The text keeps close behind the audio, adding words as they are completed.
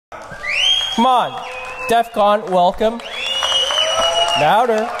Come on. DEF CON, welcome.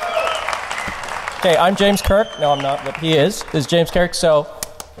 Louder. Okay, I'm James Kirk. No, I'm not, but he is. This is James Kirk, so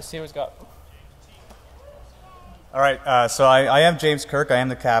let's see what he's got. All right, so I am James Kirk. I am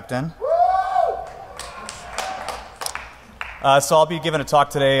the captain. So I'll be giving a talk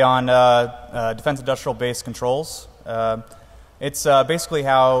today on defense industrial base controls. It's basically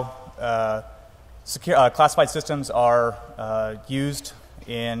how classified systems are used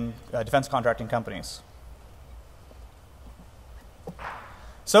in defense contracting companies.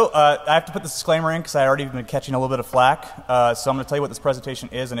 So I have to put this disclaimer in because I've already been catching a little bit of flack. So I'm going to tell you what this presentation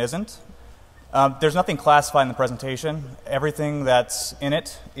is and isn't. There's nothing classified in the presentation. Everything that's in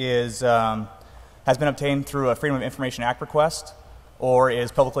it is, has been obtained through a Freedom of Information Act request or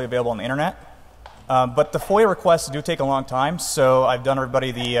is publicly available on the internet. But the FOIA requests do take a long time, so I've done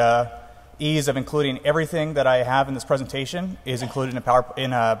everybody the ease of including everything that I have in this presentation is included in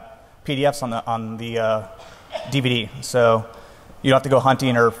PDFs on the DVD. So you don't have to go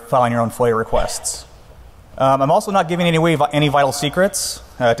hunting or filing your own FOIA requests. I'm also not giving away any vital secrets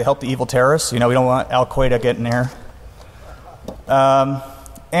to help the evil terrorists. You know, we don't want Al Qaeda getting there.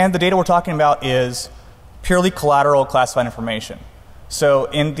 And the data we're talking about is purely collateral classified information. So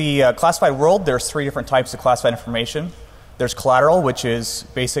in the classified world, there's 3 different types of classified information. There's collateral, which is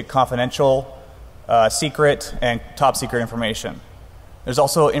basic, confidential, secret, and top secret information. There's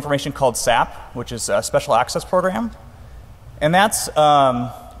also information called SAP, which is a special access program. And that's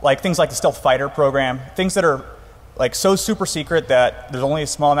like things like the stealth fighter program, things that are like so super secret that there's only a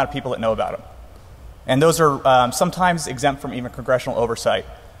small amount of people that know about them. And those are sometimes exempt from even congressional oversight.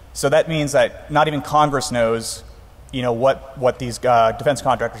 So that means that not even Congress knows, you know, what these defense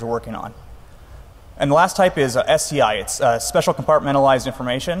contractors are working on. And the last type is SCI. It's special compartmentalized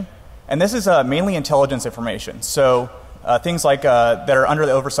information. And this is mainly intelligence information. So things like that are under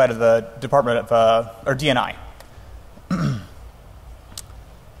the oversight of the Department of, or DNI.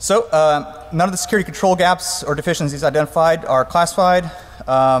 So none of the security control gaps or deficiencies identified are classified.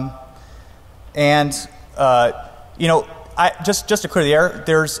 You know, just to clear the air,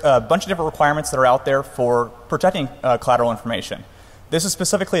 there's a bunch of different requirements that are out there for protecting collateral information. This is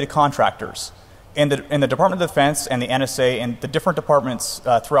specifically to contractors. In the Department of Defense and the NSA and the different departments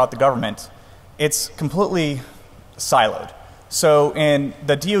throughout the government, it's completely siloed. So in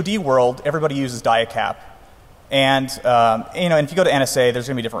the DoD world, everybody uses DIACAP. And you know, and if you go to NSA, there's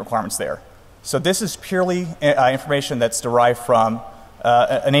going to be different requirements there. So this is purely information that's derived from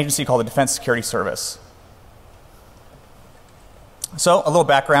an agency called the Defense Security Service. So a little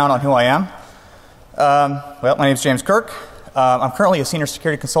background on who I am. Well, my name is James Kirk. I'm currently a senior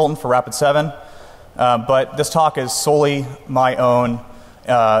security consultant for Rapid7, but this talk is solely my own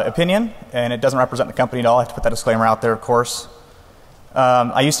opinion, and it doesn't represent the company at all. I have to put that disclaimer out there, of course.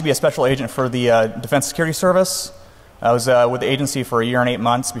 I used to be a special agent for the Defense Security Service. I was with the agency for 1 year and 8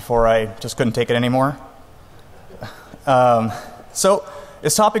 months before I just couldn't take it anymore. So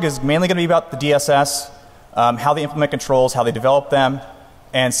this topic is mainly going to be about the DSS, how they implement controls, how they develop them,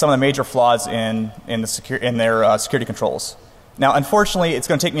 and some of the major flaws in their security controls. Now, unfortunately, it's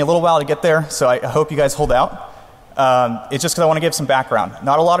going to take me a little while to get there, so I hope you guys hold out. It's just because I want to give some background.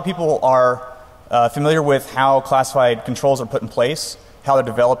 Not a lot of people are familiar with how classified controls are put in place, how they're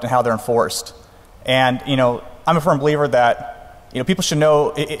developed, and how they're enforced. And you know, I'm a firm believer that people should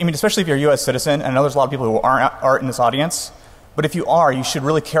know. I mean, especially if you're a U.S. citizen, and I know there's a lot of people who aren't in this audience. But if you are, you should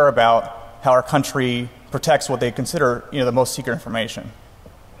really care about how our country protects what they consider the most secret information.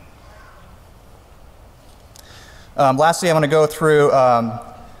 Lastly, I'm going to go through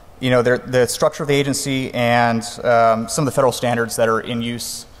the structure of the agency and some of the federal standards that are in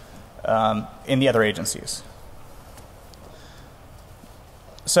use in the other agencies.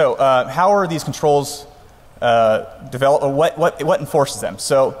 So how are these controls developed, or what enforces them?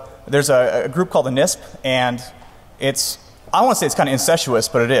 So there's a group called the NISP, and I want to say it's kind of incestuous,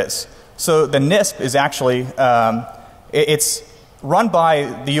 but it is. So the NISP is actually, it's run by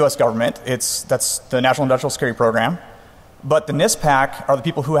the U.S. government. That's the National Industrial Security Program. But the NISPAC are the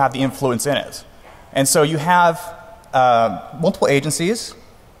people who have the influence in it. And so you have multiple agencies,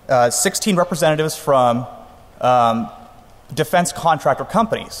 16 representatives from defense contractor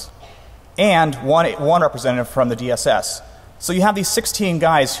companies, and one representative from the DSS. So you have these 16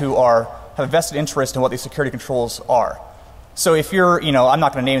 guys who have a vested interest in what these security controls are. So if you're, I'm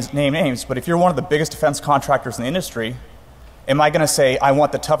not going to name names, but if you're one of the biggest defense contractors in the industry, am I going to say, I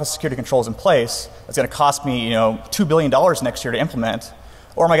want the toughest security controls in place that's going to cost me, $2 billion next year to implement?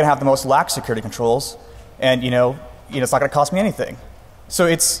 Or am I going to have the most lax security controls and, it's not going to cost me anything? So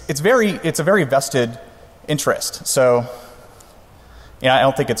it's a very vested interest. So I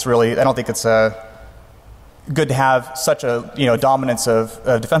don't think it's good to have such a dominance of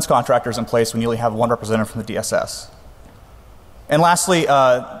defense contractors in place when you only have one representative from the DSS. And lastly,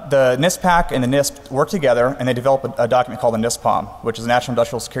 the NISPAC and the NISP work together, and they develop a document called the NISPOM, which is the National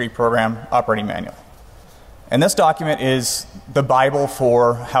Industrial Security Program Operating Manual. And this document is the Bible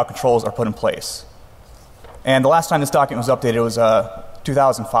for how controls are put in place. And the last time this document was updated was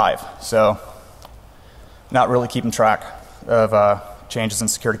 2005, so not really keeping track of changes in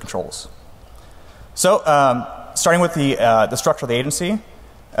security controls. So starting with the structure of the agency,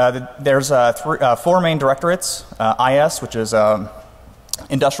 there's four main directorates: IS, which is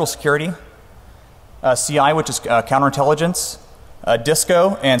industrial security; CI, which is counterintelligence;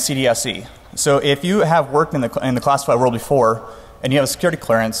 DISCO; and CDSE. So if you have worked in the classified world before, and you have a security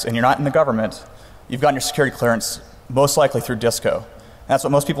clearance, and you're not in the government, you've gotten your security clearance most likely through DISCO. And that's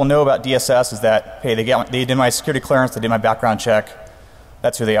what most people know about DSS, is that, hey, they did my security clearance, they did my background check,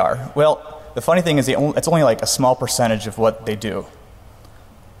 that's who they are. Well, the funny thing is it's only like a small percentage of what they do.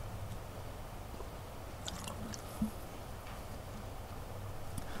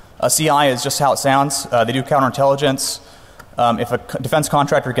 CI is just how it sounds. They do counterintelligence. If a defense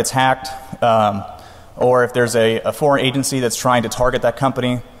contractor gets hacked, or if there's a foreign agency that's trying to target that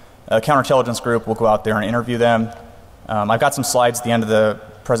company, a counterintelligence group will go out there and interview them. I've got some slides at the end of the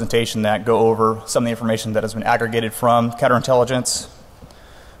presentation that go over some of the information that has been aggregated from counterintelligence.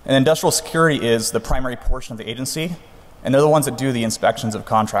 And industrial security is the primary portion of the agency, and they're the ones that do the inspections of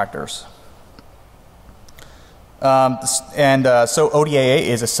contractors. So ODAA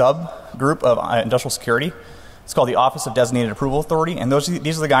is a subgroup of industrial security. It's called the Office of Designated Approval Authority, and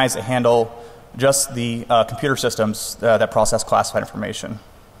these are the guys that handle just the computer systems that process classified information.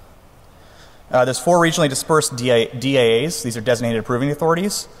 There's four regionally dispersed DAAs. These are Designated Approving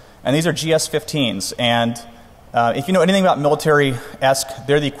Authorities, and these are GS-15s. And if you know anything about military-esque,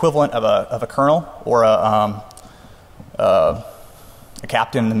 they're the equivalent of a colonel or a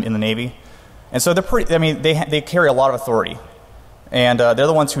captain in the Navy. And so they're pretty, I mean, they carry a lot of authority. And they're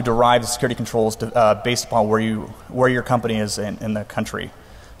the ones who derive the security controls based upon where your company is in the country.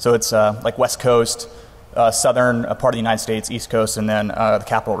 So it's like West Coast, southern part of the United States, East Coast, and then the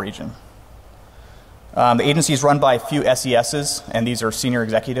capital region. The agency is run by a few SESs, and these are senior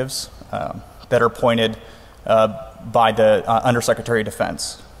executives that are appointed by the Undersecretary of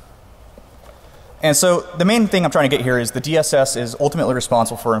Defense. And so the main thing I'm trying to get here is the DSS is ultimately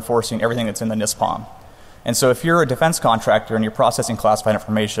responsible for enforcing everything that's in the NISPOM. And so if you're a defense contractor and you're processing classified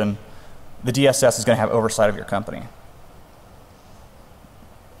information, the DSS is going to have oversight of your company.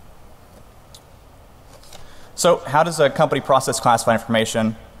 So how does a company process classified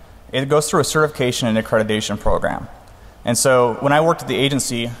information? It goes through a certification and accreditation program. And so when I worked at the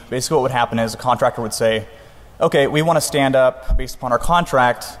agency, basically what would happen is a contractor would say, okay, we want to stand up, based upon our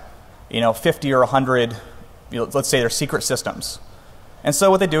contract, 50 or 100, let's say they're secret systems. And so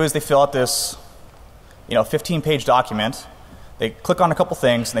what they do is they fill out this 15-page document. They click on a couple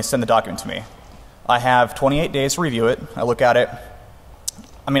things and they send the document to me. I have 28 days to review it. I look at it.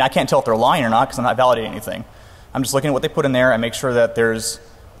 I mean, I can't tell if they're lying or not because I'm not validating anything. I'm just looking at what they put in there and make sure that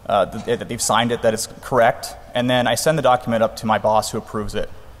that they've signed it, that it's correct, and then I send the document up to my boss who approves it.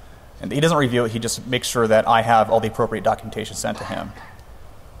 And he doesn't review it, he just makes sure that I have all the appropriate documentation sent to him.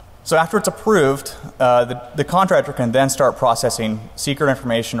 So after it's approved, the contractor can then start processing secret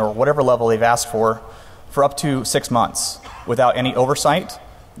information or whatever level they've asked for up to 6 months without any oversight,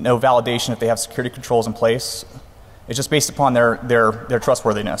 no validation if they have security controls in place. It's just based upon their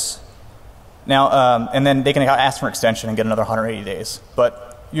trustworthiness. Now, and then they can ask for an extension and get another 180 days.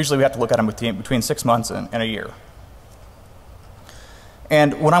 But usually we have to look at them between 6 months and a year.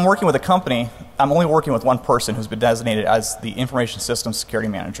 And when I'm working with a company, I'm only working with one person who's been designated as the Information Systems Security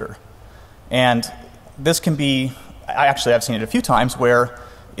Manager. And this can be, I've seen it a few times where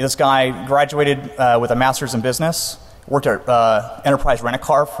this guy graduated with a master's in business, worked at Enterprise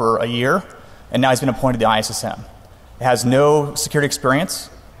Rent-A-Car for a year, and now he's been appointed to the ISSM. He has no security experience,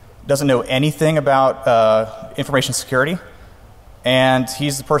 doesn't know anything about information security, and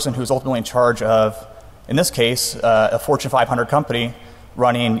he's the person who's ultimately in charge of, in this case, a Fortune 500 company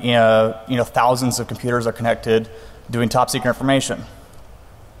running thousands of computers are connected, doing top secret information.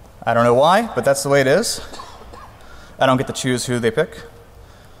 I don't know why, but that's the way it is. I don't get to choose who they pick.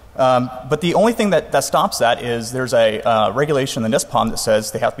 But the only thing that stops that is there's a regulation in the NISPOM that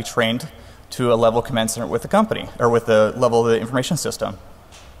says they have to be trained to a level commensurate with the company, or with the level of the information system.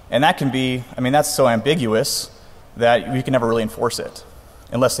 And that can be, I mean, that's so ambiguous that we can never really enforce it.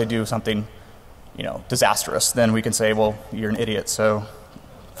 Unless they do something, disastrous, then we can say, well, you're an idiot, so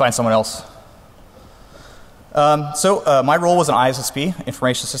find someone else. My role was an ISSP,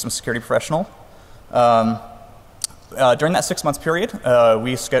 Information System Security Professional. During that 6-month period,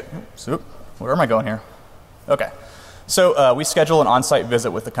 where am I going here? Okay. So we schedule an on-site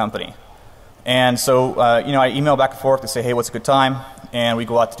visit with the company. And so, I email back and forth to say, hey, what's a good time? And we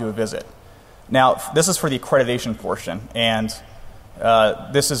go out to do a visit. Now, this is for the accreditation portion. And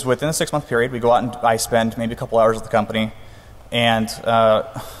this is within a 6-month period. We go out and I spend maybe a couple hours with the company. And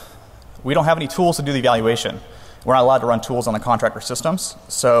we don't have any tools to do the evaluation. We're not allowed to run tools on the contractor systems.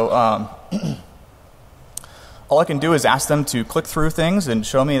 So all I can do is ask them to click through things and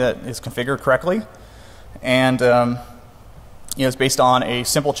show me that it's configured correctly. And it's based on a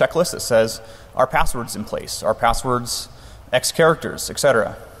simple checklist that says our password's in place, our password's X characters,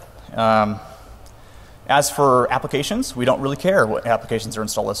 etc. As for applications, we don't really care what applications are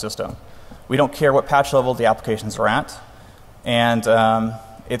installed in the system. We don't care what patch level the applications are at. And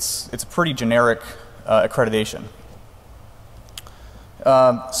it's a pretty generic accreditation.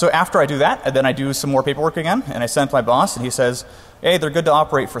 So after I do that, then I do some more paperwork again, and I send it to my boss, and he says, hey, they're good to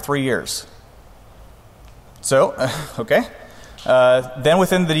operate for 3 years. So, okay. Then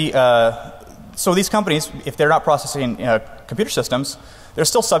within the, so these companies, if they're not processing computer systems, they're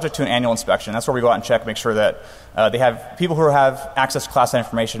still subject to an annual inspection. That's where we go out and check, make sure that they have people who have access to classified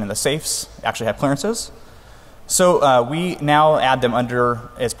information in the safes actually have clearances. So we now add them under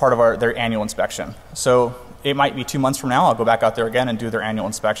as part of their annual inspection. So it might be 2 months from now, I'll go back out there again and do their annual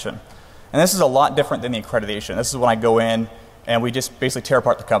inspection. And this is a lot different than the accreditation. This is when I go in and we just basically tear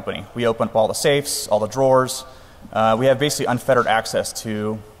apart the company. We open up all the safes, all the drawers. We have basically unfettered access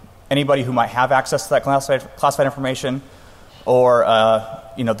to anybody who might have access to that classified information or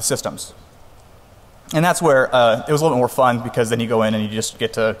the systems. And that's where it was a little bit more fun, because then you go in and you just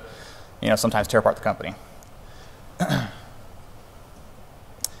get to sometimes tear apart the company.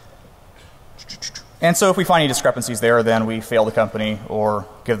 And so if we find any discrepancies there, then we fail the company or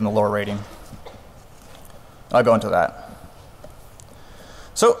give them a lower rating. I'll go into that.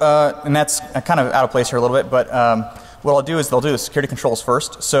 So, and that's kind of out of place here a little bit, but what I'll do is they'll do the security controls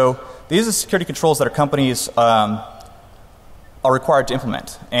first. So these are the security controls that our companies are required to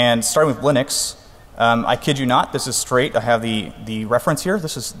implement. And starting with Linux, I kid you not, this is straight. I have the reference here.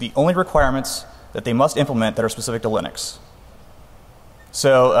 This is the only requirements that they must implement that are specific to Linux.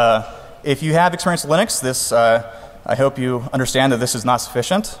 So if you have experience with Linux, this I hope you understand that this is not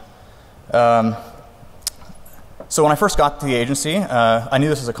sufficient. So when I first got to the agency, I knew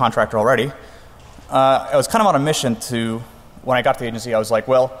this as a contractor already. I was kind of on a mission to, when I got to the agency, I was like,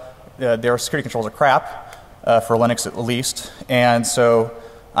 well, their security controls are crap, for Linux at least, and so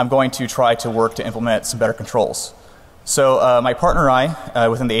I'm going to try to work to implement some better controls. So my partner and I,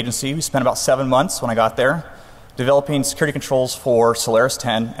 within the agency, we spent about 7 months when I got there developing security controls for Solaris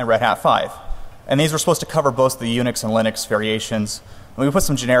 10 and Red Hat 5. And these were supposed to cover both the Unix and Linux variations. And we put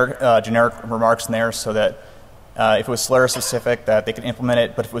some generic remarks in there so that if it was Solaris specific, that they could implement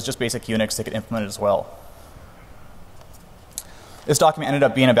it, but if it was just basic Unix, they could implement it as well. This document ended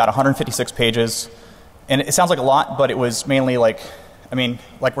up being about 156 pages. And it sounds like a lot, but it was mainly like,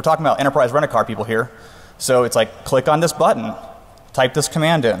 like we're talking about enterprise rent-a-car people here. So it's like, click on this button, type this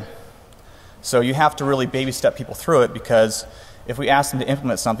command in. So you have to really baby step people through it, because if we ask them to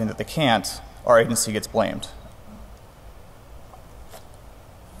implement something that they can't, our agency gets blamed.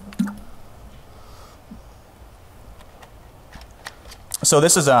 So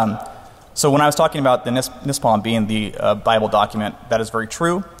this is, so when I was talking about the NISPOM being the Bible document, that is very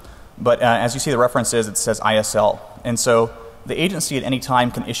true. But as you see the references, it says ISL. And so the agency at any time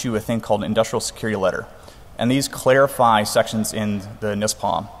can issue a thing called an industrial security letter. And these clarify sections in the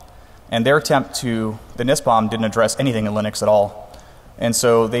NISPOM. And their attempt to, the NISPOM didn't address anything in Linux at all. And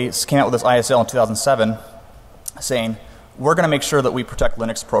so they came out with this ISL in 2007 saying, we're going to make sure that we protect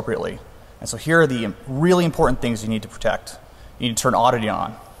Linux appropriately. And so here are the really important things you need to protect. You need to turn auditing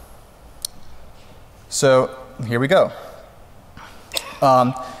on. So here we go.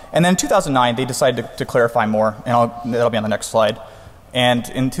 And then in 2009, they decided to clarify more, and that'll be on the next slide. And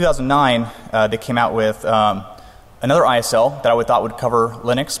in 2009, they came out with another ISL that I thought would cover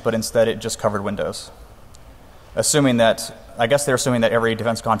Linux, but instead it just covered Windows. Assuming that, I guess they're assuming that every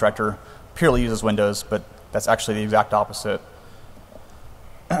defense contractor purely uses Windows, but that's actually the exact opposite.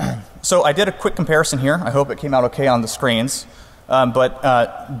 So I did a quick comparison here. I hope it came out okay on the screens.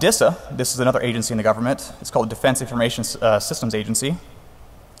 But DISA, this is another agency in the government. It's called Defense Information Systems Agency.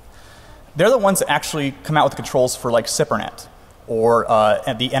 They're the ones that actually come out with the controls for like SIPRNet or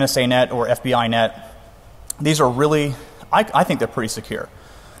the NSA net or FBI net. These are really, I think they're pretty secure.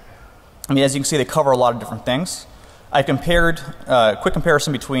 As you can see, they cover a lot of different things. I compared a quick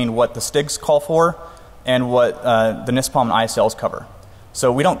comparison between what the STIGs call for and what the NISPOM and ISLs cover.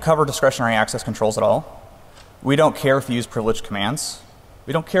 So we don't cover discretionary access controls at all. We don't care if you use privileged commands.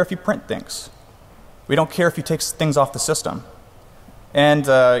 We don't care if you print things. We don't care if you take things off the system. And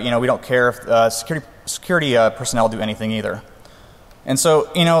we don't care if security personnel do anything either. And so,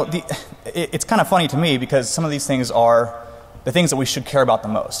 it's kind of funny to me because some of these things are the things that we should care about the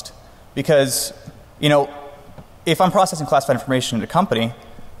most. Because, if I'm processing classified information in a company,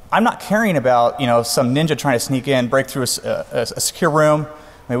 I'm not caring about, some ninja trying to sneak in, break through a secure room.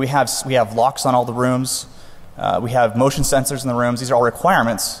 I mean, we have locks on all the rooms. We have motion sensors in the rooms. These are all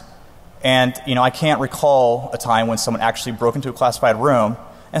requirements. And, I can't recall a time when someone actually broke into a classified room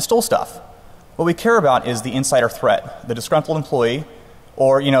and stole stuff. What we care about is the insider threat, the disgruntled employee,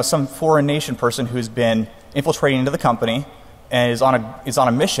 or, some foreign nation person who's been infiltrating into the company and is on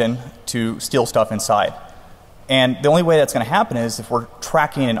a mission to steal stuff inside. And the only way that's going to happen is if we're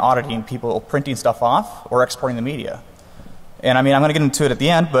tracking and auditing people printing stuff off or exporting the media. And I'm going to get into it at the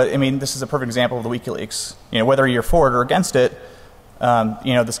end, but this is a perfect example of the WikiLeaks. Whether you're for it or against it,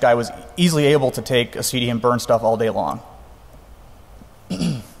 this guy was easily able to take a CD and burn stuff all day long.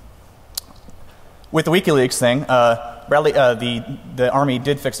 With the WikiLeaks thing, the Army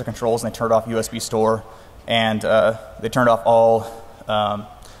did fix the controls and they turned off USB store and they turned off all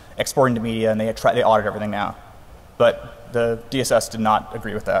exporting to media and they audit everything now. But the DSS did not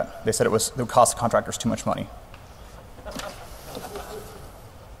agree with that. They said it would cost contractors too much money.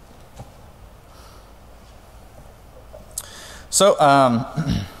 So,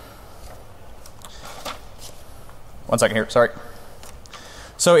 one second here, sorry.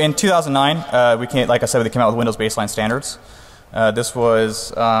 So in 2009, like I said, they came out with Windows baseline standards. This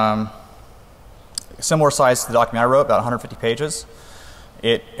was similar size to the document I wrote, about 150 pages.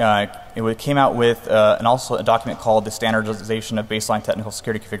 It came out with also a document called the Standardization of Baseline Technical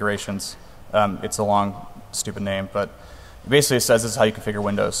Security Configurations. It's a long, stupid name, but basically it says this is how you configure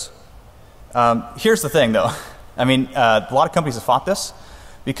Windows. Here's the thing, though. A lot of companies have fought this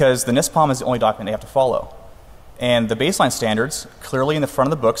because the NISPOM is the only document they have to follow. And the baseline standards clearly in the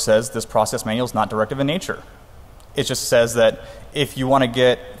front of the book says this process manual is not directive in nature. It just says that if you want to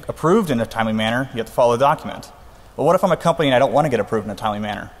get approved in a timely manner, you have to follow the document. Well, what if I'm a company and I don't want to get approved in a timely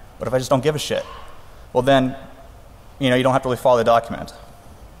manner? What if I just don't give a shit? Well, then, you don't have to really follow the document.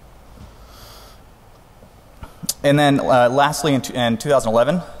 And then lastly, in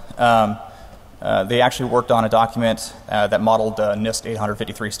 2011, they actually worked on a document that modeled NIST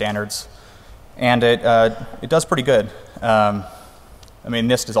 853 standards. And it does pretty good.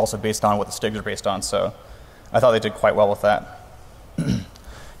 NIST is also based on what the STIGs are based on, so I thought they did quite well with that.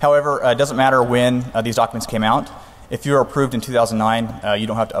 However, it doesn't matter when these documents came out. If you were approved in 2009, you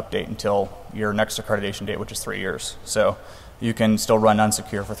don't have to update until your next accreditation date, which is 3 years. So you can still run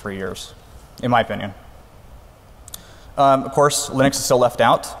unsecure for 3 years, in my opinion. Of course, Linux is still left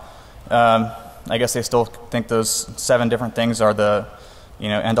out. I guess they still think those 7 different things are the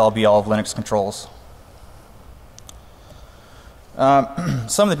end-all be-all of Linux controls.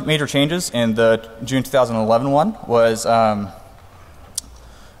 Some of the major changes in the June 2011 one was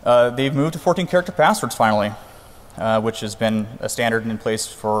they've moved to 14-character passwords finally, which has been a standard in place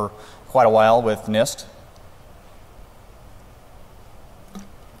for quite a while with NIST.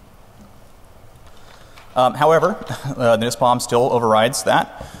 However, the NISPOM still overrides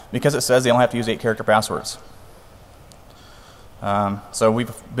that because it says they only have to use 8-character passwords. So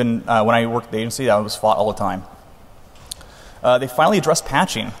we've been, when I worked at the agency, that was fought all the time. They finally addressed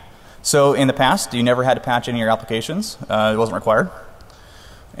patching. So in the past, you never had to patch any of your applications. It wasn't required.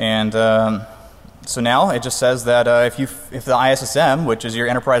 And so now it just says that if the ISSM, which is your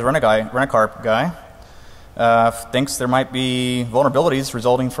enterprise rent-a-car guy, thinks there might be vulnerabilities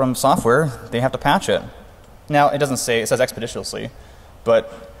resulting from software, they have to patch it. Now it doesn't say, it says expeditiously,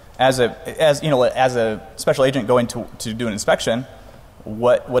 but as a special agent going to do an inspection,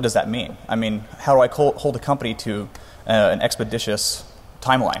 what does that mean? How do I hold a company to an expeditious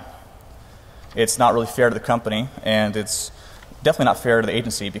timeline? It's not really fair to the company, and it's definitely not fair to the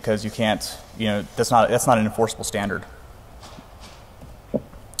agency because you can't, that's not an enforceable standard.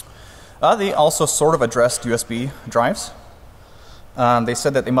 They also sort of addressed USB drives. They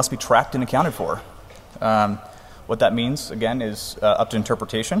said that they must be tracked and accounted for. What that means, again, is up to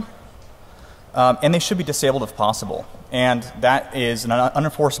interpretation. And they should be disabled if possible. And that is an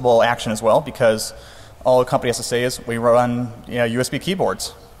unenforceable action as well because all a company has to say is, we run USB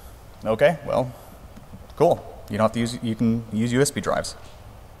keyboards. Okay, well, cool. You don't have to use, you can use USB drives.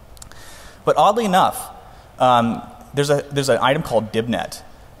 But oddly enough, there's an item called DibNet.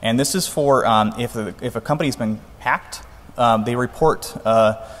 And this is for if a company's been hacked they report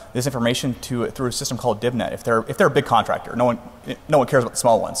this information through a system called DivNet. If they're a big contractor, no one cares about the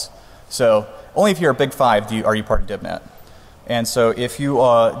small ones. So only if you're a big five are you part of DivNet. And so if you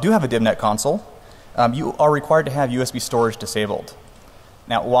do have a DivNet console, you are required to have USB storage disabled.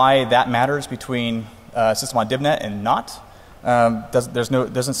 Now, why that matters between a system on DivNet and not,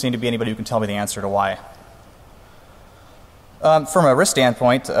 doesn't seem to be anybody who can tell me the answer to why. From a risk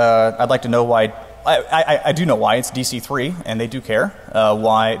standpoint, I'd like to know why. I do know why. It's DC3, and they do care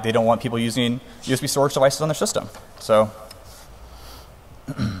why they don't want people using USB storage devices on their system. So,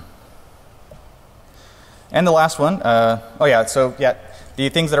 and the last one, the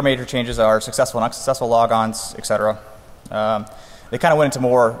things that are major changes are successful and unsuccessful logons, etc. They kind of went into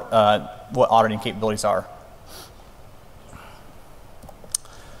more what auditing capabilities are.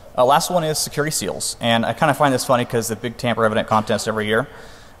 Last one is security seals, and I kind of find this funny because the big tamper evident contest every year,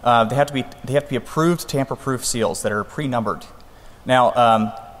 they have to be approved tamper-proof seals that are pre-numbered. Now,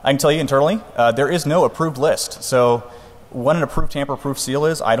 I can tell you internally, there is no approved list. So, what an approved tamper-proof seal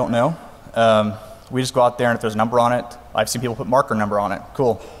is, I don't know. We just go out there, and if there's a number on it, I've seen people put marker number on it.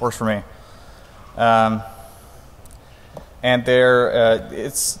 Cool, works for me. And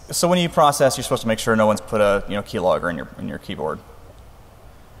so when you process, you're supposed to make sure no one's put a keylogger in your keyboard.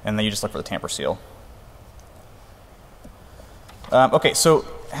 And then you just look for the tamper seal. Okay, so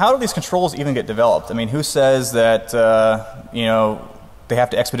how do these controls even get developed? I mean, who says that they have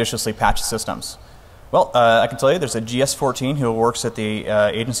to expeditiously patch systems? Well, I can tell you there's a GS-14 who works at the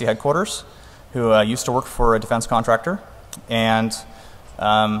agency headquarters, who used to work for a defense contractor, and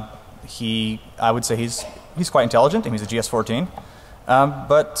I would say he's quite intelligent, and he's a GS-14,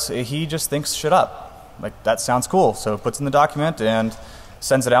 but he just thinks shit up. Like, that sounds cool, so puts in the document and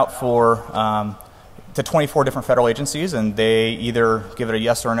sends it out to 24 different federal agencies, and they either give it a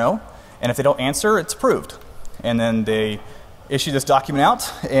yes or a no, and if they don't answer, it's approved. And then they issue this document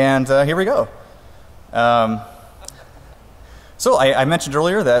out, and here we go. So I mentioned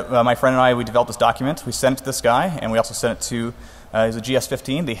earlier that my friend and we developed this document. We sent it to this guy, and we also sent it to he's a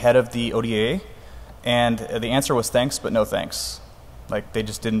GS-15, the head of the ODA, and the answer was thanks, but no thanks. Like, they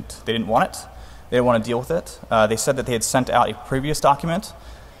didn't want it. They didn't want to deal with it. They said that they had sent out a previous document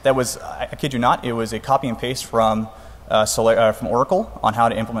that was, I kid you not, it was a copy and paste from Oracle on how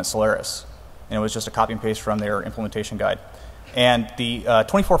to implement Solaris. And it was just a copy and paste from their implementation guide. And the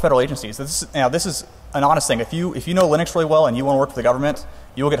 24 federal agencies, this is an honest thing. If you know Linux really well and you want to work for the government,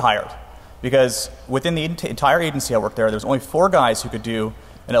 you will get hired. Because within the entire agency I worked there's only 4 guys who could do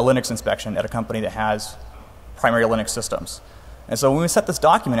a Linux inspection at a company that has primary Linux systems. And so when we set this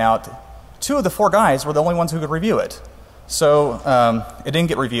document out, 2 of the 4 guys were the only ones who could review it. So it didn't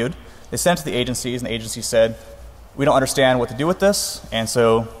get reviewed. They sent it to the agencies, and the agency said, we don't understand what to do with this, and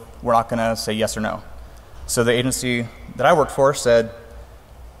so we're not going to say yes or no. So the agency that I worked for said,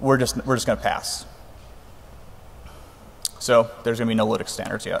 we're just going to pass. So there's going to be no Linux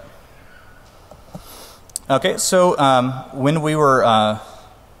standards yet. Okay, so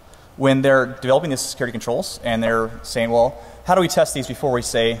when they're developing these security controls and they're saying, well, how do we test these before we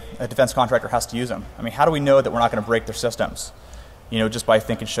say a defense contractor has to use them? I mean, how do we know that we're not going to break their systems, just by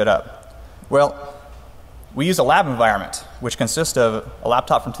thinking shit up? Well, we use a lab environment, which consists of a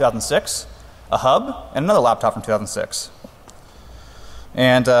laptop from 2006, a hub, and another laptop from 2006.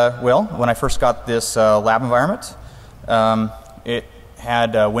 And, when I first got this lab environment, it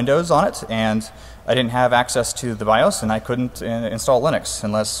had Windows on it, and I didn't have access to the BIOS, and I couldn't install Linux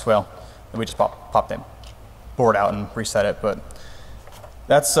unless, we just pop the board out and reset it. But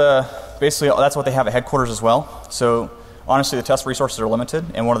that's basically that's what they have at headquarters as well. So honestly, the test resources are limited,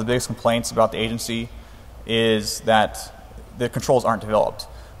 and one of the biggest complaints about the agency is that the controls aren't developed.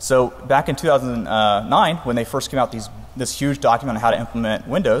 So back in 2009, when they first came out this huge document on how to implement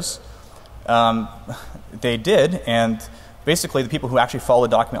Windows, they did, and basically the people who actually follow the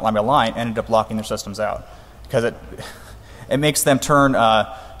document line by line ended up locking their systems out because it makes them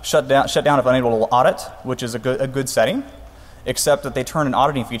shut down if unable to audit, which is a good setting, except that they turn an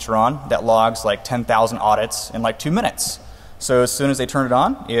auditing feature on that logs like 10,000 audits in like 2 minutes. So as soon as they turn it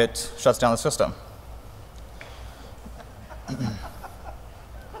on, it shuts down the system.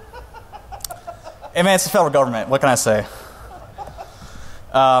 Hey man, it's the federal government. What can I say?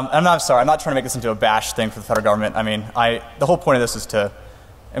 I'm not trying to make this into a bash thing for the federal government. I mean, the whole point of this is I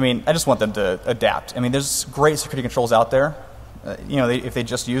just want them to adapt. I mean, there's great security controls out there. If they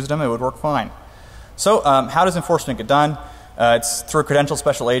just used them, it would work fine. So, how does enforcement get done? It's through a credentialed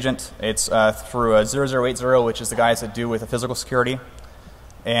special agent. It's through a 0080, which is the guys that do with the physical security,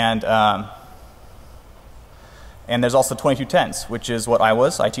 and there's also 2210s, which is what I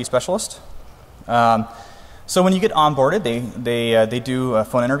was, IT specialist. So when you get onboarded, they do a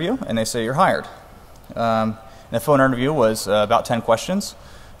phone interview, and they say you're hired. And the phone interview was about 10 questions.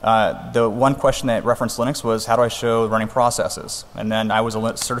 The one question that referenced Linux was, how do I show running processes? And then I was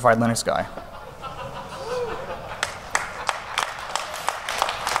a certified Linux guy.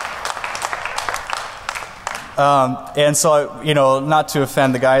 And so, not to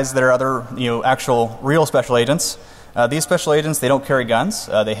offend the guys that are other, actual real special agents, these special agents, they don't carry guns.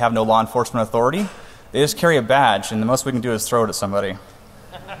 They have no law enforcement authority. They just carry a badge, and the most we can do is throw it at somebody.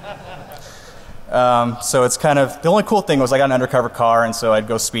 So it's kind of, the only cool thing was I got an undercover car, and so I'd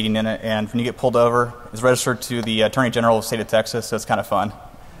go speeding in it, and when you get pulled over, it's registered to the Attorney General of the state of Texas, so it's kind of fun.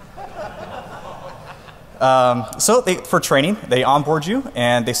 So for training, they onboard you,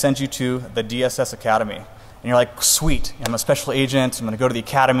 and they send you to the DSS Academy. And you're like, sweet, I'm a special agent, I'm going to go to the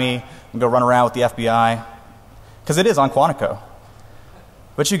academy, I'm going to go run around with the FBI. Because it is on Quantico.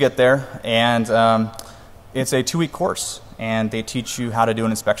 But you get there, and it's a 2-week course, and they teach you how to do an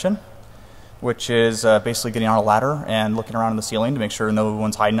inspection, which is basically getting on a ladder and looking around in the ceiling to make sure no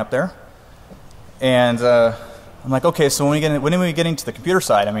one's hiding up there. And I'm like, okay, so when are we getting to the computer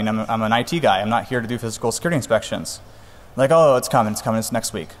side? I mean, I'm an IT guy. I'm not here to do physical security inspections. Like, oh, it's coming, it's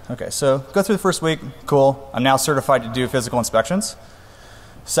next week. Okay, so go through the first week, cool. I'm now certified to do physical inspections.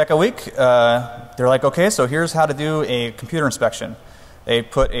 Second week, they're like, okay, so here's how to do a computer inspection. They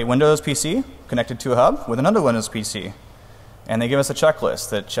put a Windows PC connected to a hub with another Windows PC. And they give us a checklist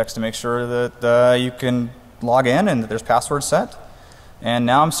that checks to make sure that you can log in and that there's passwords set. And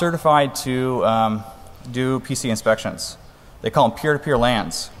now I'm certified to do PC inspections. They call them peer-to-peer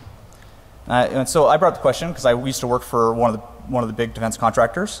LANs. And so I brought up the question because I used to work for one of the big defense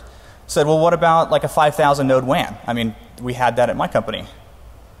contractors. Said, well, what about like a 5,000 node WAN? I mean, we had that at my company.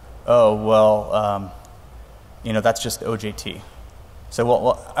 Oh, well, that's just OJT. So,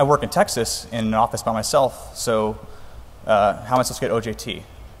 well, I work in Texas in an office by myself, so how am I supposed to get OJT?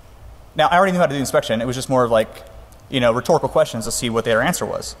 Now, I already knew how to do the inspection. It was just more of like, rhetorical questions to see what their answer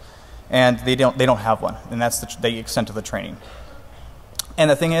was. And they don't have one, and that's the extent of the training. And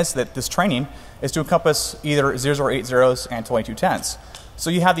the thing is that this training is to encompass either 0080s and 2210s. So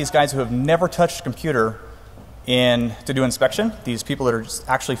you have these guys who have never touched a computer to do inspection, these people that are just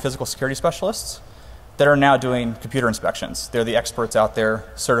actually physical security specialists that are now doing computer inspections. They're the experts out there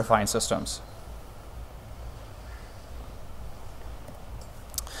certifying systems.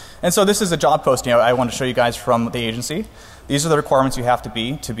 And so this is a job posting I want to show you guys from the agency. These are the requirements you have to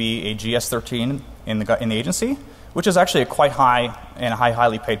be a GS-13 in the agency, which is actually a quite high and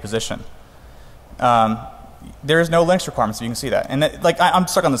highly paid position. There is no Linux requirements, so you can see that. And I'm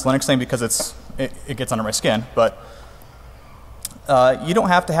stuck on this Linux thing because it gets under my skin, but you don't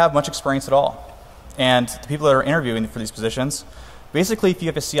have to have much experience at all. And the people that are interviewing for these positions, basically if you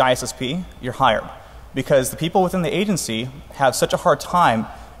have a CISSP, you're hired. Because the people within the agency have such a hard time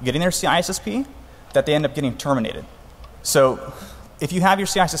getting their CISSP that they end up getting terminated. So if you have your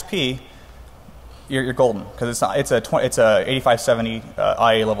CISSP, you're golden, because it's a 8570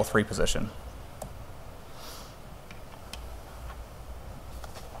 IA level 3 position.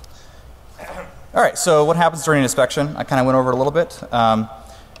 All right, so what happens during an inspection? I kind of went over it a little bit.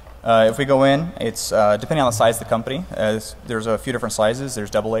 If we go in, it's depending on the size of the company. There's a few different sizes. There's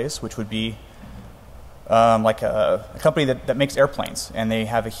AA's, which would be like a company that makes airplanes, and they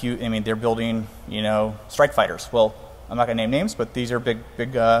have a huge. I mean, they're building strike fighters. Well, I'm not going to name names, but these are big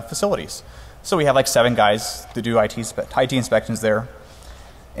facilities. So we have like 7 guys to do IT inspections there,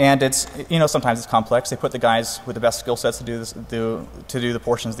 and it's sometimes it's complex. They put the guys with the best skill sets to do the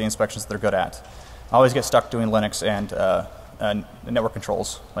portions of the inspections that they're good at. I always get stuck doing Linux and network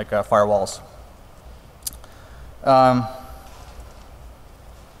controls like firewalls.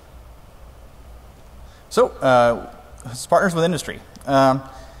 So partners with industry.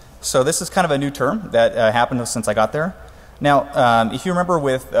 So this is kind of a new term that happened since I got there. Now, if you remember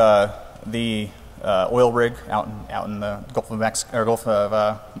with the oil rig out in the Gulf of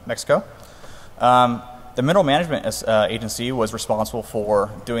Mexico, the Mineral Management Agency was responsible for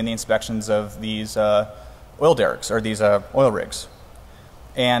doing the inspections of these oil derricks or these oil rigs,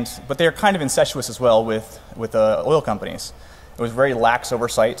 but they're kind of incestuous as well with oil companies. It was very lax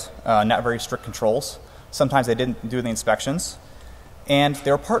oversight, not very strict controls. Sometimes they didn't do the inspections, and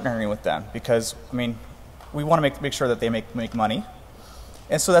they were partnering with them because we want to make sure that they make money.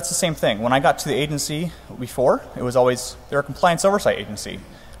 And so that's the same thing. When I got to the agency before, it was always, they're a compliance oversight agency.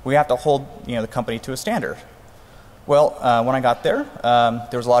 We have to hold the company to a standard. Well, when I got there,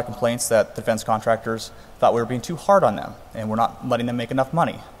 there was a lot of complaints that defense contractors thought we were being too hard on them and we're not letting them make enough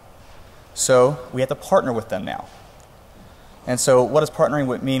money. So we have to partner with them now. And so what does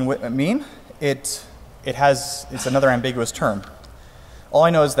partnering mean? It it's another ambiguous term. All I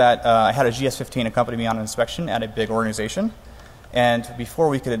know is that I had a GS-15 accompany me on an inspection at a big organization, and before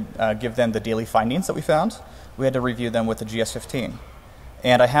we could give them the daily findings that we found, we had to review them with the GS-15.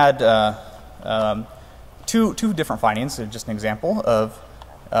 And I had two different findings, just an example of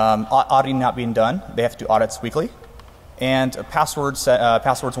auditing not being done. They have to do audits weekly, and passwords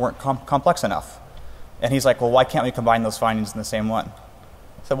weren't complex enough. And he's like, well, why can't we combine those findings in the same one?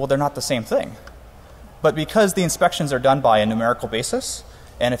 I said, well, they're not the same thing. But because the inspections are done by a numerical basis,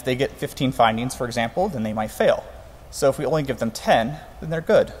 and if they get 15 findings, for example, then they might fail. So if we only give them 10, then they're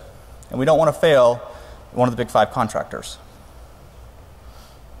good. And we don't want to fail one of the big 5 contractors.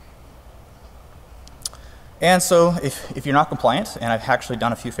 And so if you're not compliant, and I've actually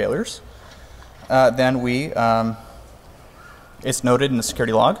done a few failures, then it's noted in the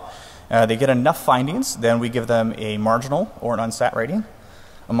security log. They get enough findings, then we give them a marginal or an unsat rating.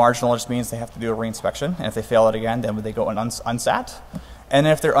 A marginal just means they have to do a reinspection, and if they fail it again, then they go an unsat. And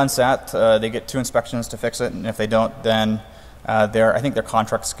if they're unsat, they get 2 inspections to fix it, and if they don't, then I think their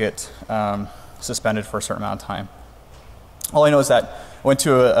contracts get suspended for a certain amount of time. All I know is that I went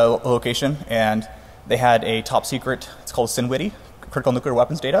to a location, and they had a top secret, it's called CINWITI, critical nuclear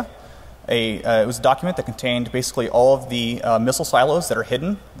weapons data. It was a document that contained basically all of the missile silos that are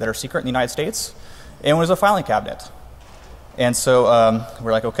hidden, that are secret in the United States, and it was a filing cabinet. And so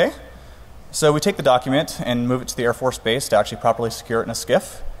we're like, okay. So we take the document and move it to the Air Force Base to actually properly secure it in a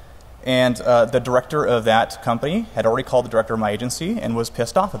SCIF. And the director of that company had already called the director of my agency and was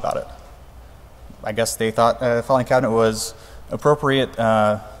pissed off about it. I guess they thought the filing cabinet was appropriate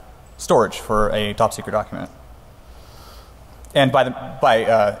storage for a top secret document. And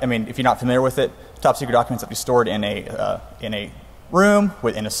I mean, if you're not familiar with it, top secret documents have to be stored in a room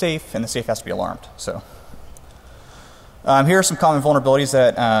in a safe, and the safe has to be alarmed. So here are some common vulnerabilities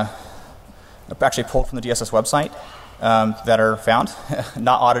that I've actually pulled from the DSS website that are found.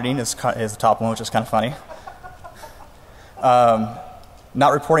 Not auditing is the top one, which is kind of funny.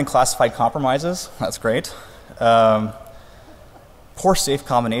 Not reporting classified compromises. That's great. Poor safe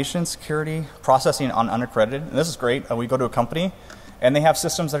combination security, processing on unaccredited. And this is great. We go to a company, and they have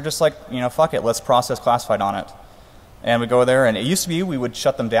systems that are just like, fuck it, let's process classified on it. And we go there, and it used to be we would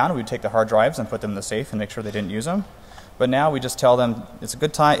shut them down. We'd take the hard drives and put them in the safe and make sure they didn't use them. But now we just tell them it's a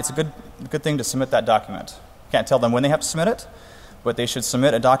good time. It's a good thing to submit that document. Can't tell them when they have to submit it, but they should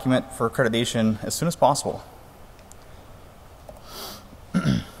submit a document for accreditation as soon as possible.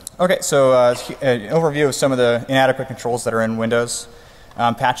 Okay, so an overview of some of the inadequate controls that are in Windows.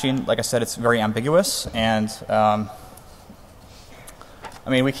 Patching, like I said, it's very ambiguous, and I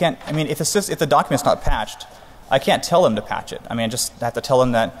mean, we can't. I mean, if the document's not patched, I can't tell them to patch it. I mean, I just have to tell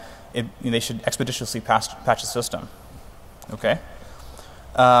them that they should expeditiously patch the system. Okay.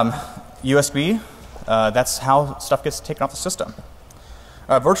 USB, that's how stuff gets taken off the system.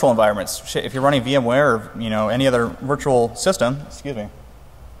 Virtual environments. Shit, if you're running VMware or any other virtual system, excuse me,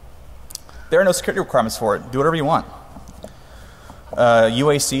 there are no security requirements for it. Do whatever you want.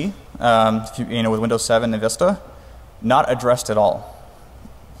 UAC, with Windows 7 and Vista, not addressed at all.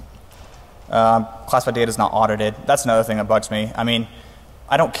 Classified data is not audited. That's another thing that bugs me. I mean,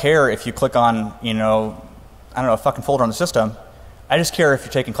 I don't care if you click on, a fucking folder on the system. I just care if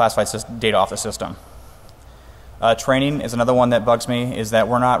you're taking classified data off the system. Training is another one that bugs me, is that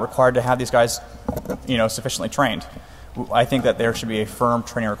we're not required to have these guys, sufficiently trained. I think that there should be a firm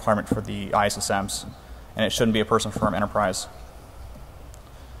training requirement for the ISSMs, and it shouldn't be a person-firm enterprise.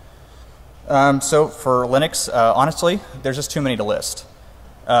 So for Linux, honestly, there's just too many to list.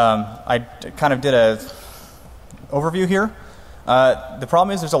 I kind of did a overview here. The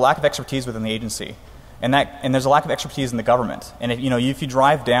problem is there's a lack of expertise within the agency, and there's a lack of expertise in the government. And if you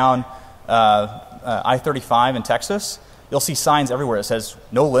drive down I-35 in Texas, you'll see signs everywhere that says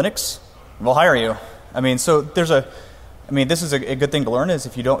 "No Linux, we'll hire you." I mean, so this is a good thing to learn, is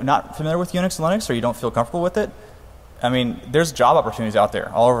if you're not familiar with Unix and Linux, or you don't feel comfortable with it, I mean, there's job opportunities out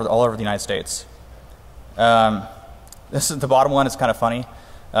there all over the United States. This is the bottom one. It's kind of funny.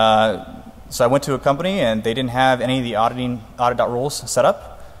 So I went to a company, and they didn't have any of the audit.rules set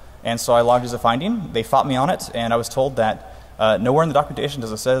up, and so I logged as a finding. They fought me on it, and I was told that nowhere in the documentation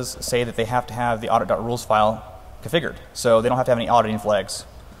does it say that they have to have the audit.rules file configured, so they don't have to have any auditing flags.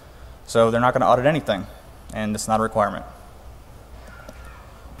 So they're not going to audit anything, and it's not a requirement.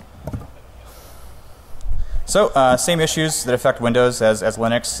 So same issues that affect Windows as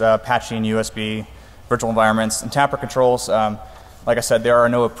Linux, patching, USB, virtual environments, and tamper controls. Like I said, there are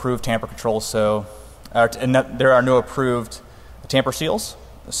no approved tamper controls, so there are no approved tamper seals,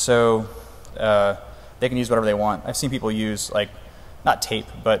 so they can use whatever they want. I've seen people use, not tape,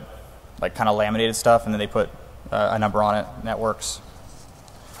 but like kind of laminated stuff, and then they put a number on it, and that works.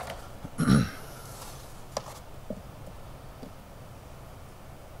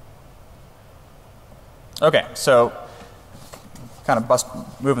 Okay, so kind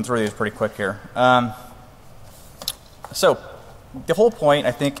of moving through these pretty quick here. So the whole point,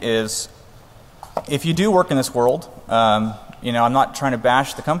 I think, is if you do work in this world, you know, I'm not trying to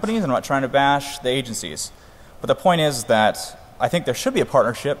bash the companies, I'm not trying to bash the agencies, but the point is that I think there should be a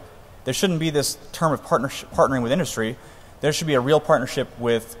partnership. There shouldn't be this term of partnering with industry. There should be a real partnership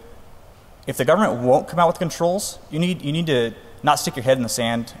with, if the government won't come out with controls, you need to not stick your head in the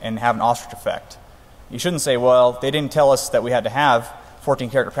sand and have an ostrich effect. You shouldn't say, well, they didn't tell us that we had to have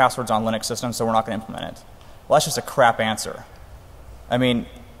 14-character passwords on Linux systems, so we're not going to implement it. Well, that's just a crap answer. I mean,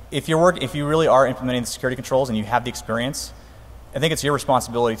 if you really are implementing the security controls and you have the experience, I think it's your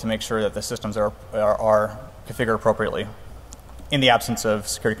responsibility to make sure that the systems are configured appropriately in the absence of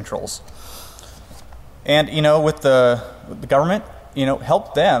security controls. And, you know, with the government, you know,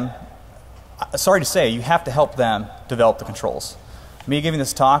 help them. Sorry to say, you have to help them develop the controls. Me giving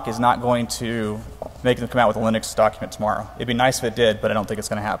this talk is not going to make them come out with a Linux document tomorrow. It'd be nice if it did, but I don't think it's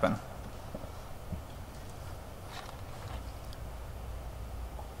going to happen.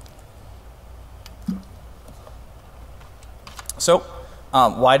 So,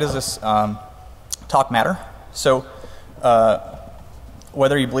 why does this talk matter? So,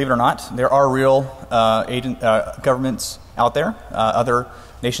 whether you believe it or not, there are real governments out there, other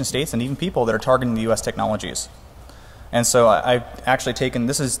nation states, and even people that are targeting the U.S. technologies. And so I've actually taken,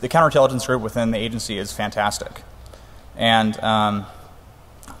 this is, the counterintelligence group within the agency is fantastic. And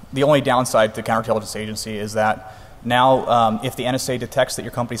the only downside to the counterintelligence agency is that now if the NSA detects that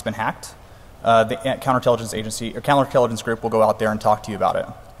your company's been hacked, the counterintelligence agency or counterintelligence group will go out there and talk to you about it.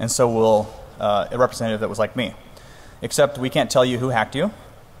 And so will a representative that was like me. Except we can't tell you who hacked you,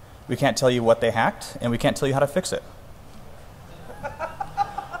 we can't tell you what they hacked, and we can't tell you how to fix it.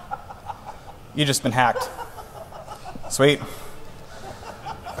 You've just been hacked. Sweet.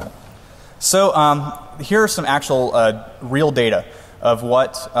 So here are some actual real data of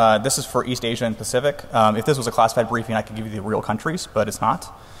what, this is for East Asia and Pacific. If this was a classified briefing, I could give you the real countries, but it's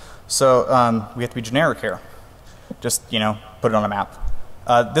not. So we have to be generic here. Just, you know, put it on a map.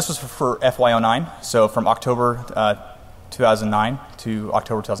 This was for FY09, so from October 2009 to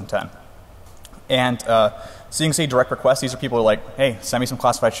October 2010. And so you can see direct requests. These are people who are like, hey, send me some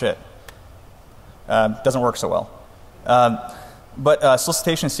classified shit. Doesn't work so well. But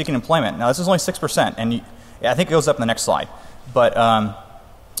solicitation and seeking employment. Now this is only 6%, and I think it goes up in the next slide. But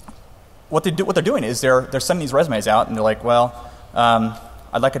what they're doing is they're sending these resumes out, and they're like, well,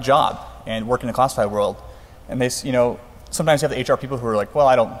 I'd like a job and work in the classified world. And they, you know, sometimes you have the HR people who are like, well,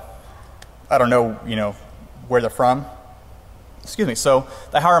 I don't know, you know, where they're from. Excuse me. So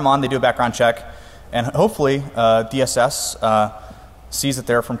they hire them on, they do a background check, and hopefully DSS sees that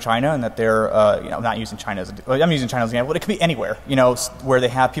they're from China and that they're, you know, not using China as I'm using China as an example, but it could be anywhere, you know, where they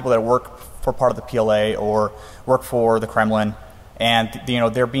have people that work for part of the PLA or work for the Kremlin, and, you know,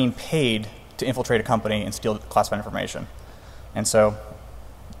 they're being paid to infiltrate a company and steal classified information. And so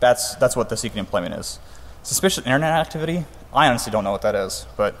that's what the seeking employment is. Suspicious internet activity, I honestly don't know what that is,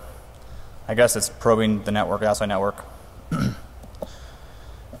 but I guess it's probing the network, the outside network.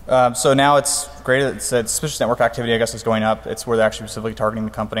 So now it's great that it said suspicious network activity, I guess, is going up. It's where they're actually specifically targeting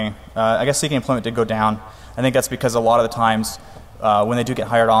the company. I guess seeking employment did go down. I think that's because a lot of the times when they do get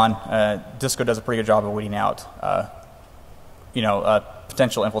hired on, Disco does a pretty good job of weeding out you know,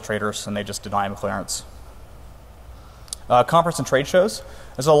 potential infiltrators, and they just deny them clearance. Conference and trade shows.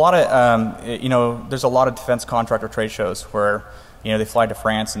 There's a lot of you know, there's a lot of defense contractor trade shows where, you know, they fly to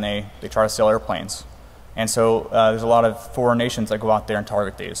France and they try to sell airplanes. And so there's a lot of foreign nations that go out there and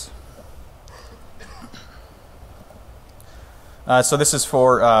target these. So this is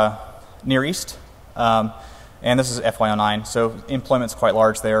for Near East, and this is FY09. So employment's quite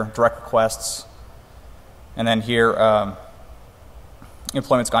large there, direct requests. And then here,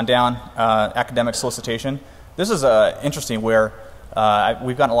 employment's gone down, academic solicitation. This is interesting where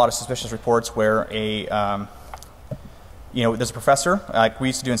we've gotten a lot of suspicious reports where a you know, there's a professor, like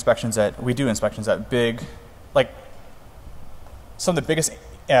we do inspections at big, like some of the biggest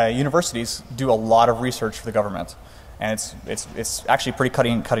universities do a lot of research for the government, and it's actually pretty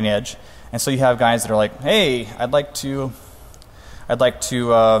cutting edge. And so you have guys that are like, hey, I'd like to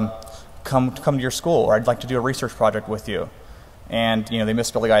come to your school, or I'd like to do a research project with you. And, you know, they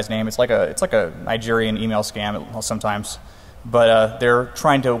misspell the guy's name. It's like a Nigerian email scam sometimes, but they're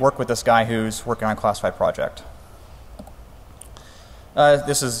trying to work with this guy who's working on a classified project.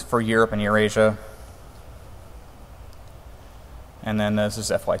 This is for Europe and Eurasia. And then this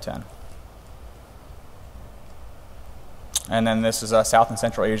is FY10. And then this is South and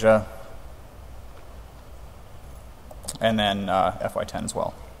Central Asia. And then FY10 as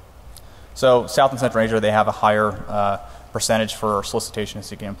well. So South and Central Asia, they have a higher percentage for solicitation and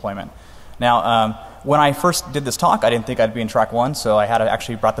seeking employment. Now, when I first did this talk, I didn't think I'd be in track 1, so I had to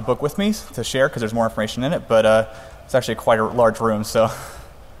actually brought the book with me to share because there's more information in it, but it's actually quite a large room, so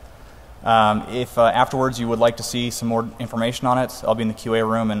if afterwards you would like to see some more information on it, I'll be in the QA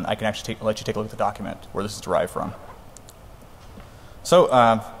room and I can actually let you take a look at the document where this is derived from. So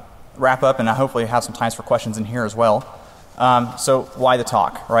wrap up, and I hopefully have some times for questions in here as well. So why the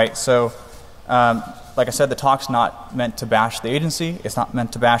talk, right? So like I said, the talk's not meant to bash the agency. It's not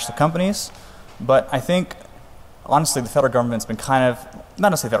meant to bash the companies. But I think, honestly, the federal government's been kind of, not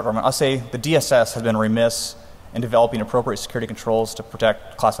necessarily the federal government, I'll say the DSS has been remiss in developing appropriate security controls to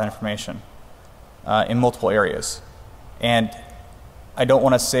protect classified information in multiple areas. And I don't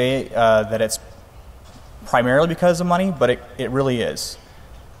want to say that it's primarily because of money, but it really is.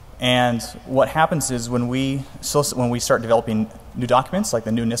 And what happens is when we start developing new documents, like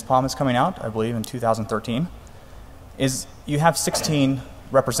the new NISPOM is coming out, I believe in 2013, is you have 16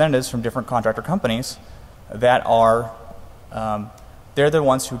 representatives from different contractor companies that are, they're the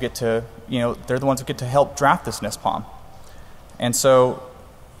ones who get to, they're the ones who get to help draft this NISPOM. And so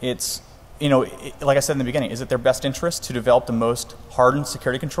it's, like I said in the beginning, is it their best interest to develop the most hardened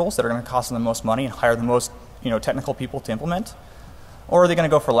security controls that are going to cost them the most money and hire the most, technical people to implement? Or are they going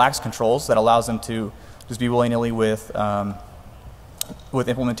to go for lax controls that allows them to just be willy-nilly with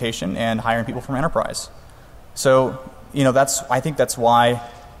implementation and hiring people from enterprise? So, I think that's why,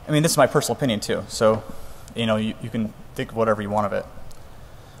 this is my personal opinion too. So, you can think of whatever you want of it.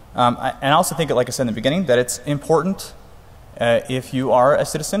 And I also think, like I said in the beginning, that it's important if you are a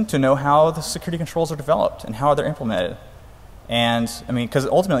citizen to know how the security controls are developed and how they're implemented. And, because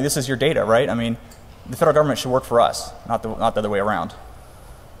ultimately this is your data, right? The federal government should work for us, not the other way around.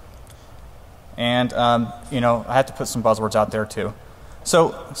 And, I have to put some buzzwords out there too.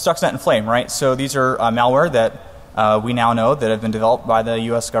 So, Stuxnet and Flame, right? So these are malware that we now know that have been developed by the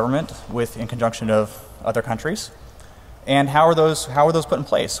U.S. government in conjunction of other countries. And how are those put in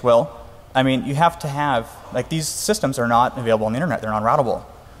place? Well, you have to have, these systems are not available on the internet, they're non-routable.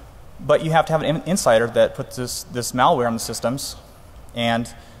 But you have to have an insider that puts this malware on the systems.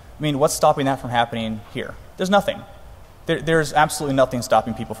 And what's stopping that from happening here? There's nothing. There's absolutely nothing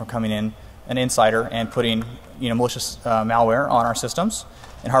stopping people from coming in, an insider, and putting malicious malware on our systems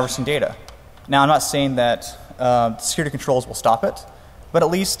and harvesting data. Now, I'm not saying that security controls will stop it, but at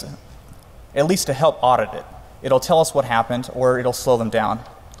least to help audit it. It'll tell us what happened, or it'll slow them down.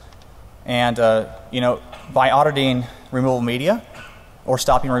 And by auditing removable media or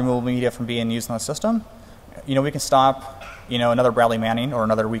stopping removable media from being used on the system, we can stop another Bradley Manning or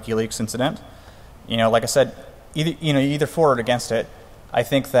another WikiLeaks incident. Like I said, either for or against it. I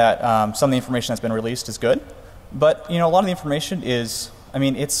think that some of the information that's been released is good, but a lot of the information is,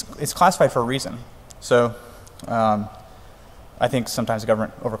 it's classified for a reason. So I think sometimes the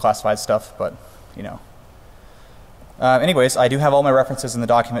government overclassifies stuff, but anyways, I do have all my references in the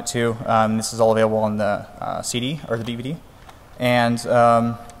document too. This is all available on the CD or the DVD. And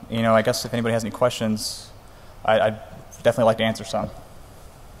I guess if anybody has any questions, I'd definitely like to answer some.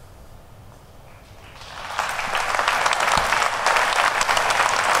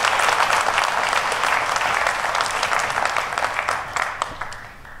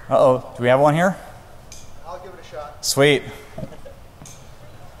 Uh-oh, do we have one here? I'll give it a shot. Sweet.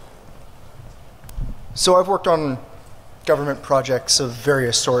 So I've worked on government projects of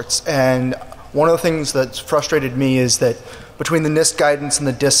various sorts, and one of the things that's frustrated me is that between the NIST guidance and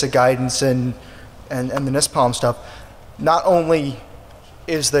the DISA guidance and the NISPOM stuff, not only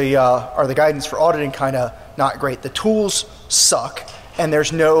is are the guidance for auditing kind of not great, the tools suck, and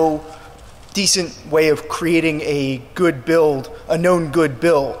there's no decent way of creating a good build, a known good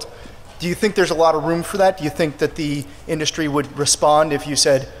build. Do you think there's a lot of room for that? Do you think that the industry would respond if you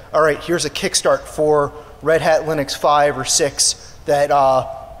said, all right, here's a kickstart for Red Hat Linux 5 or 6 that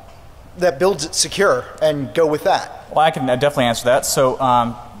builds it secure, and go with that? Well, I can definitely answer that. So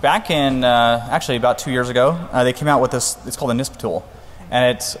back in, actually about 2 years ago, they came out with this, it's called a NISP tool.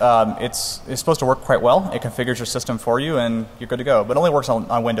 And it's supposed to work quite well. It configures your system for you, and you're good to go. But it only works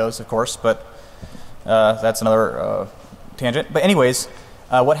on Windows, of course, but that's another tangent. But anyways,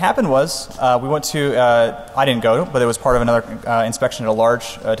 what happened was we went to, I didn't go, but it was part of another inspection at a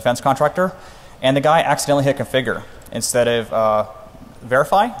large defense contractor, and the guy accidentally hit configure instead of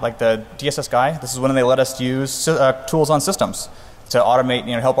verify, like the DSS guy. This is when they let us use tools on systems to automate,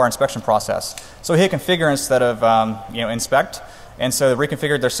 help our inspection process. So he hit configure instead of inspect. And so they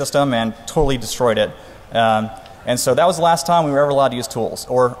reconfigured their system and totally destroyed it. And so that was the last time we were ever allowed to use tools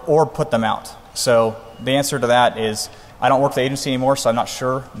or put them out. So the answer to that is I don't work for the agency anymore, so I'm not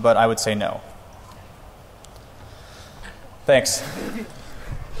sure, but I would say no. Thanks.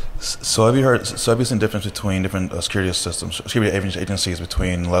 So have you seen the difference between different security systems, security agencies,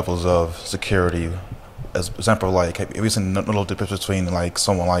 between levels of security? As example, like, have you seen a little difference between like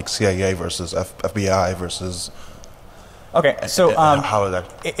someone like CIA versus FBI versus? Okay, so how is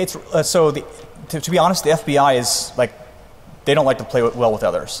that? It's to be honest, the FBI is like, they don't like to play well with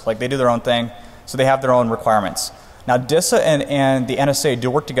others. Like, they do their own thing, so they have their own requirements. Now, DISA and the NSA do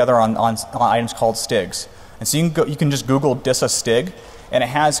work together on items called STIGs, and so you can just Google DISA STIG, and it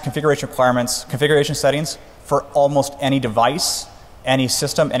has configuration requirements, configuration settings for almost any device, any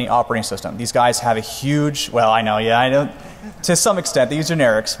system, any operating system. These guys have a huge, well, I know, yeah, I know, to some extent they use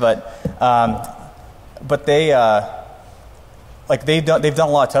generics, but they like they've done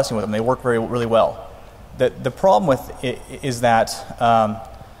a lot of testing with them. They work really well. The problem with it is that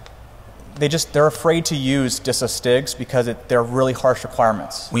they're afraid to use DISA STIGs because they're really harsh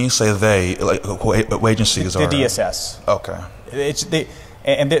requirements. When you say they, like what agencies are? The DSS. Okay.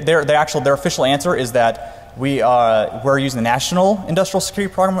 Their official answer is that we're using the National Industrial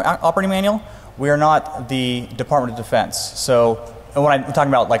Security Program Operating Manual. We are not the Department of Defense. So when I'm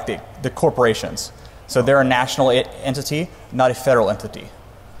talking about like the corporations, so they're a national entity, not a federal entity.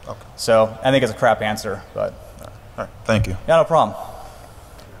 Okay. So I think it's a crap answer, but. All right. Thank you. Yeah, no problem.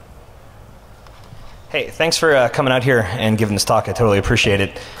 Hey, thanks for coming out here and giving this talk. I totally appreciate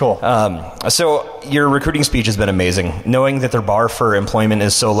it. Cool. So your recruiting speech has been amazing. Knowing that their bar for employment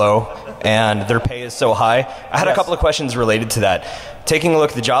is so low and their pay is so high, I had a couple of questions related to that. Taking a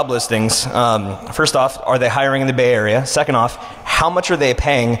look at the job listings, first off, are they hiring in the Bay Area? Second off, how much are they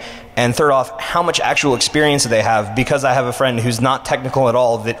paying? And third off, how much actual experience do they have? Because I have a friend who's not technical at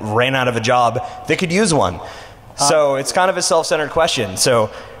all that ran out of a job that could use one. So it's kind of a self-centered question.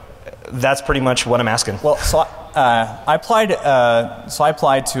 So that's pretty much what I'm asking. Well, so I applied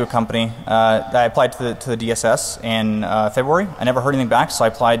to a company. I applied to the DSS in February. I never heard anything back, so I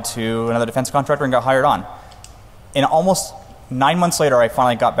applied to another defense contractor and got hired on. And almost 9 months later, I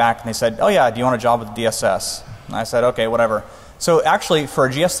finally got back, and they said, "Oh yeah, do you want a job with the DSS?" And I said, "Okay, whatever." So actually, for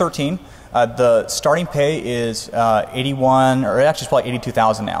a GS-13, the starting pay is 81, or actually it's probably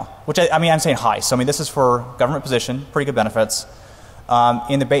 82,000 now. Which I mean, I'm saying high. So I mean, this is for government position, pretty good benefits.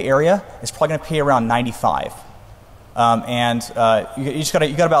 In the Bay Area, it's probably going to pay around 95, you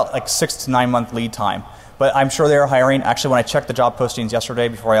got about like 6 to 9 month lead time. But I'm sure they're hiring. Actually, when I checked the job postings yesterday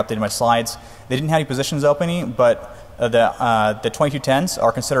before I updated my slides, they didn't have any positions opening, but the 2210s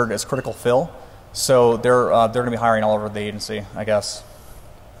are considered as critical fill, so they're going to be hiring all over the agency, I guess.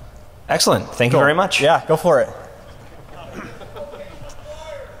 Excellent. Thank you very much. Yeah, go for it.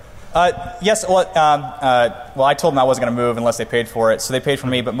 Yes, well, I told them I wasn't going to move unless they paid for it, so they paid for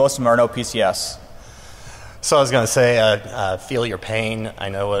me, but most of them are no PCS. So I was going to say, feel your pain. I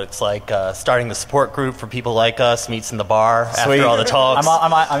know what it's like starting the support group for people like us, meets in the bar after all the talks.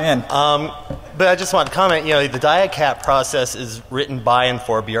 I'm in. But I just want to comment, you know, the DIACAP process is written by and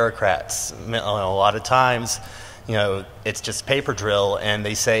for bureaucrats. A lot of times, you know, it's just paper drill, and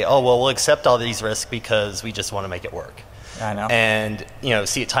they say, oh, well, we'll accept all these risks because we just want to make it work. I know. And, you know,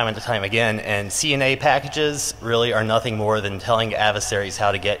 see it time and time again. And CNA packages really are nothing more than telling adversaries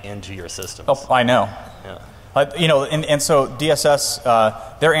how to get into your systems. Oh, I know. Yeah. You know, and so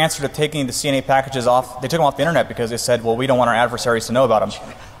DSS, their answer to taking the CNA packages off, they took them off the internet because they said, well, we don't want our adversaries to know about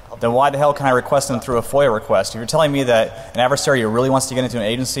them. Then why the hell can I request them through a FOIA request? If you're telling me that an adversary who really wants to get into an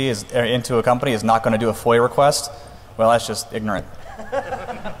agency, into a company, is not going to do a FOIA request, well, that's just ignorant.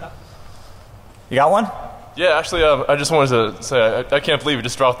 You got one? Yeah, actually, I just wanted to say I can't believe you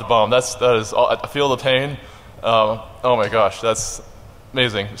just dropped the bomb. That is, I feel the pain. Oh my gosh, that's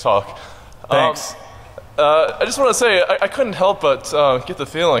amazing talk. Thanks. I just want to say I couldn't help but get the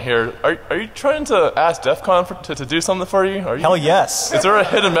feeling here. Are you trying to ask DEF CON to do something for you? Hell yes. Is there a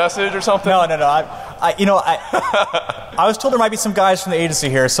hidden message or something? No. I was told there might be some guys from the agency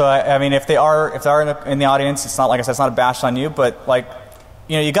here, so I mean, if they are in the audience, it's not like I said, it's not a bash on you, but like,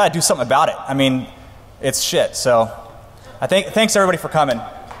 you know, you got to do something about it. I mean, it's shit. So, thanks everybody for coming.